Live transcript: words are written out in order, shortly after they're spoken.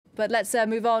But let's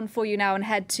move on for you now and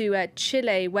head to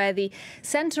Chile, where the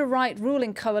centre-right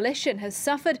ruling coalition has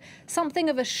suffered something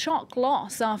of a shock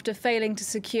loss after failing to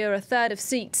secure a third of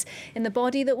seats in the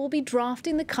body that will be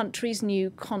drafting the country's new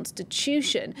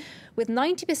constitution. With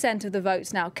 90% of the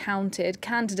votes now counted,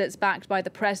 candidates backed by the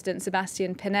President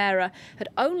Sebastian had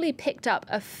only picked up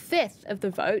a fifth of the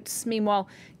votes. Meanwhile,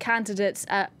 candidates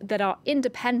that are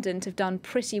independent have done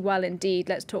pretty well indeed.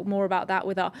 Let's talk more about that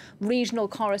with our regional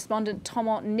correspondent,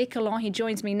 Nicolon. He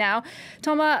joins me now.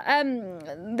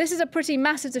 This is a pretty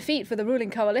massive defeat for the ruling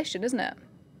coalition, isn't it?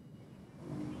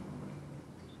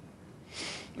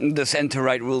 The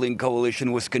centre-right ruling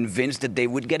coalition was convinced that they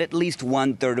would get at least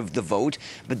 1/3 of the vote,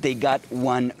 but they got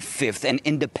 1/5. And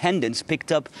independents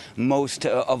picked up most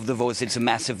of the votes. It's a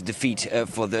massive defeat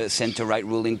for the centre-right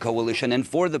ruling coalition and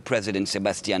for the President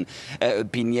Sebastian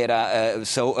Piñera.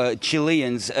 So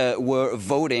Chileans were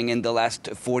voting in the last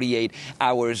 48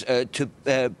 hours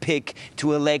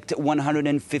to elect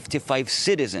 155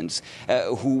 citizens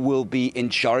who will be in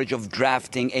charge of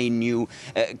drafting a new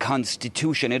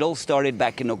constitution. It all started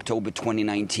back in October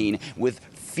 2019 with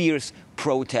fierce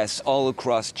protests all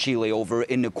across Chile over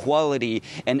inequality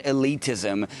and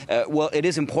elitism. Well, it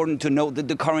is important to note that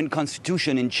the current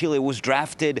constitution in Chile was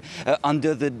drafted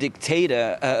under the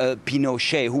dictator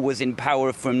Pinochet, who was in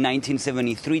power from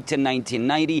 1973 to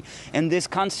 1990. And this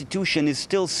constitution is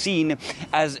still seen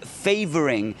as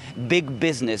favoring big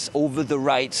business over the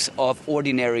rights of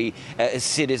ordinary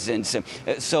citizens.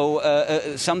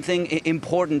 Something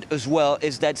important as well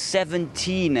is that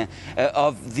 17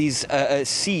 of these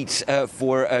seats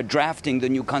for drafting the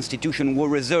new constitution were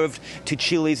reserved to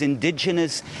Chile's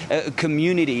indigenous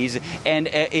communities, and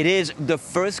it is the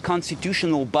first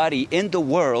constitutional body in the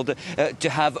world to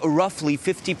have roughly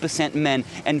 50% men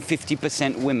and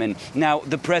 50% women. Now,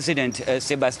 the president,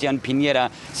 Sebastian Piñera,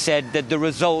 said that the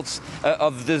results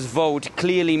of this vote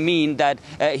clearly mean that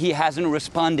he hasn't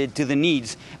responded to the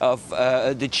needs of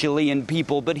the Chilean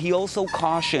people, but he also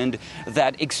cautioned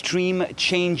that extreme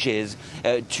changes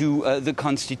to the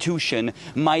constitution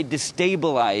might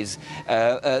destabilize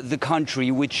the country,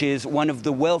 which is one of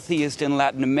the wealthiest in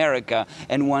Latin America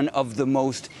and one of the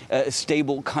most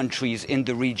stable countries in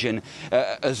the region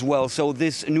as well. So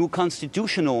this new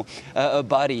constitutional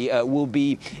body will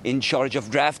be in charge of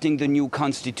drafting the new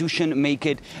constitution, make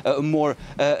it more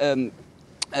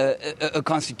a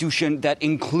constitution that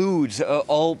includes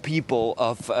all people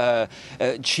of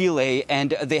Chile,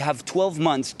 and they have 12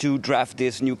 months to draft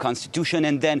this new constitution,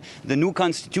 and then the new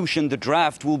constitution, the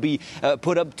draft, will be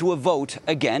put up to a vote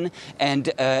again,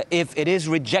 and if it is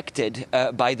rejected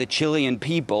by the Chilean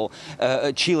people,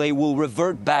 Chile will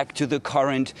revert back to the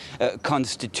current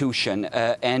constitution,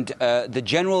 and the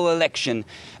general election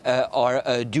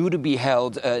are due to be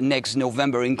held next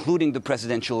November, including the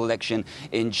presidential election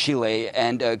in Chile,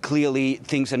 and clearly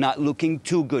things are not looking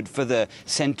too good for the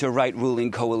centre-right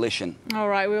ruling coalition. All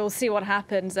right, we will see what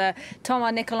happens.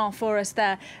 Nicolon for us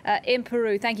there in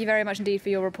Peru. Thank you very much indeed for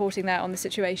your reporting there on the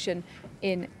situation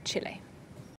in Chile.